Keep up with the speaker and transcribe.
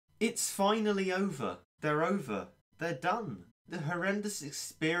It's finally over. They're over. They're done. The horrendous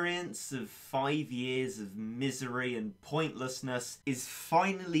experience of 5 years of misery and pointlessness is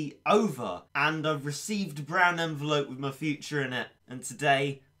finally over, and I've received a brown envelope with my future in it, and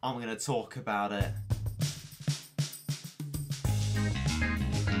today I'm going to talk about it.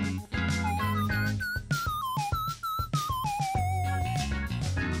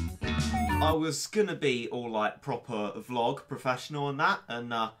 I was gonna be all like proper vlog, professional and that,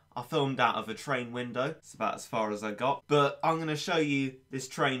 and I filmed out of a train window. It's about as far as I got. But I'm gonna show you this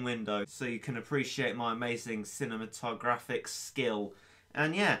train window so you can appreciate my amazing cinematographic skill.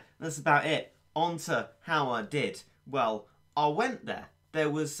 And yeah, that's about it. On to how I did. Well, I went there. There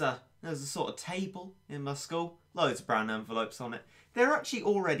was a sort of table in my school, loads of brown envelopes on it. They're actually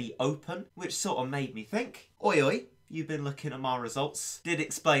already open, which sort of made me think, oi oi. You've been looking at my results. Did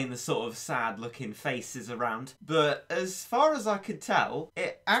explain the sort of sad looking faces around. But as far as I could tell,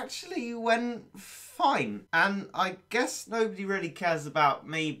 it actually went fine. And I guess nobody really cares about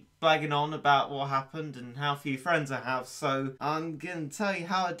me blagging on about what happened and how few friends I have. So I'm going to tell you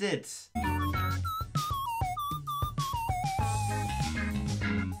how I did.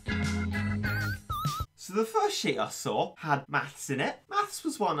 So the first sheet I saw had maths in it. Maths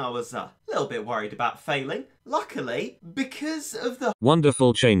was one I was a little bit worried about failing. Luckily, because of the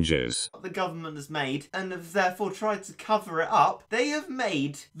wonderful changes the government has made and have therefore tried to cover it up, they have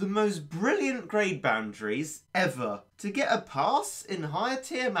made the most brilliant grade boundaries ever. To get a pass in higher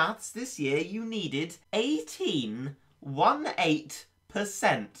tier maths this year, you needed 18%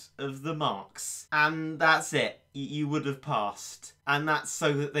 of the marks. And that's it. You would have passed. And that's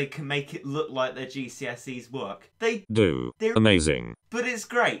so that they can make it look like their GCSEs work. They're amazing. But it's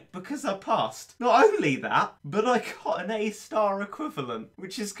great because I passed. Not only that, but I got an A-star equivalent,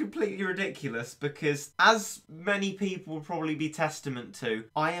 which is completely ridiculous because, as many people will probably be testament to,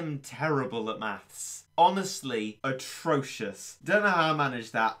 I am terrible at maths. Honestly, atrocious. Don't know how I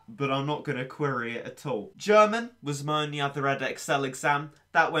managed that, but I'm not going to query it at all. German was my only other Edexcel exam.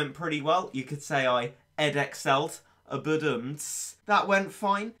 That went pretty well. You could say I Edexcelled. That went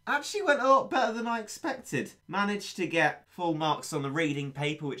fine. Actually went a lot better than I expected. Managed to get full marks on the reading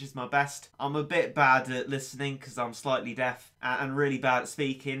paper, which is my best. I'm a bit bad at listening because I'm slightly deaf and really bad at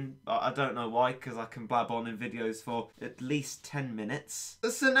speaking. I don't know why, because I can blab on in videos for at least 10 minutes.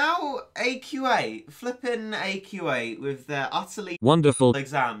 So now AQA, flipping AQA with their utterly wonderful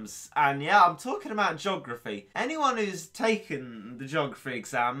exams. And yeah, I'm talking about geography. Anyone who's taken the geography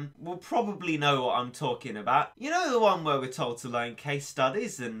exam will probably know what I'm talking about. You know the one where we're told to learn case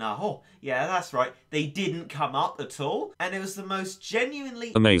studies and oh yeah, that's right, they didn't come up at all, and it was the most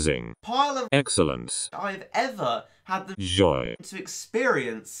genuinely amazing pile of excellence I've ever had the joy to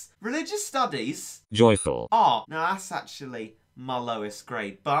experience. Religious studies, joyful art. Now that's actually my lowest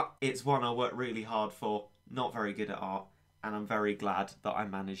grade, but it's one I worked really hard for. Not very good at art, and I'm very glad that I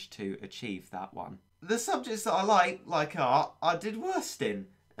managed to achieve that one. The subjects that I like art, I did worst in,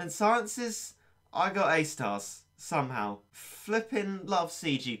 and sciences, I got A stars. Somehow. Flippin' love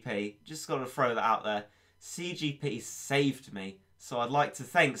CGP. Just gotta throw that out there. CGP saved me. So I'd like to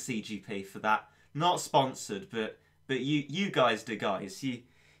thank CGP for that. Not sponsored, but you guys do guys.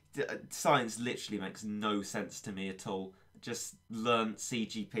 Science literally makes no sense to me at all. Just learnt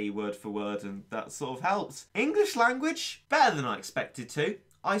CGP word for word and that sort of helps. English language, better than I expected to.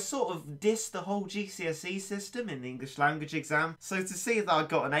 I sort of dissed the whole GCSE system in the English language exam. So to see that I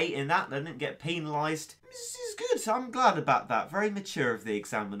got an 8 in that and I didn't get penalised, this is good. I'm glad about that. Very mature of the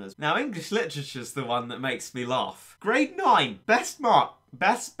examiners. Now, English literature's the one that makes me laugh. Grade 9. Best mark.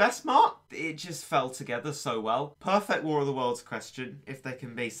 Best mark? It just fell together so well. Perfect War of the Worlds question, if there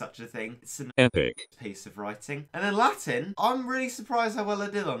can be such a thing. It's an epic piece of writing. And then Latin, I'm really surprised how well I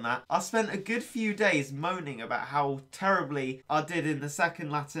did on that. I spent a good few days moaning about how terribly I did in the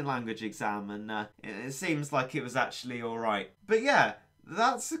second Latin language exam, and it seems like it was actually alright. But yeah,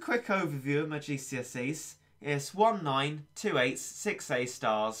 that's a quick overview of my GCSEs. It's 1 9, 2 8s, 6 A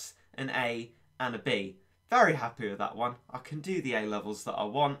stars, an A and a B. Very happy with that one. I can do the A-levels that I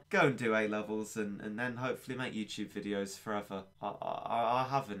want, go and do A-levels and then hopefully make YouTube videos forever. I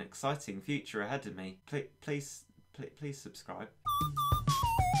have an exciting future ahead of me. Please subscribe.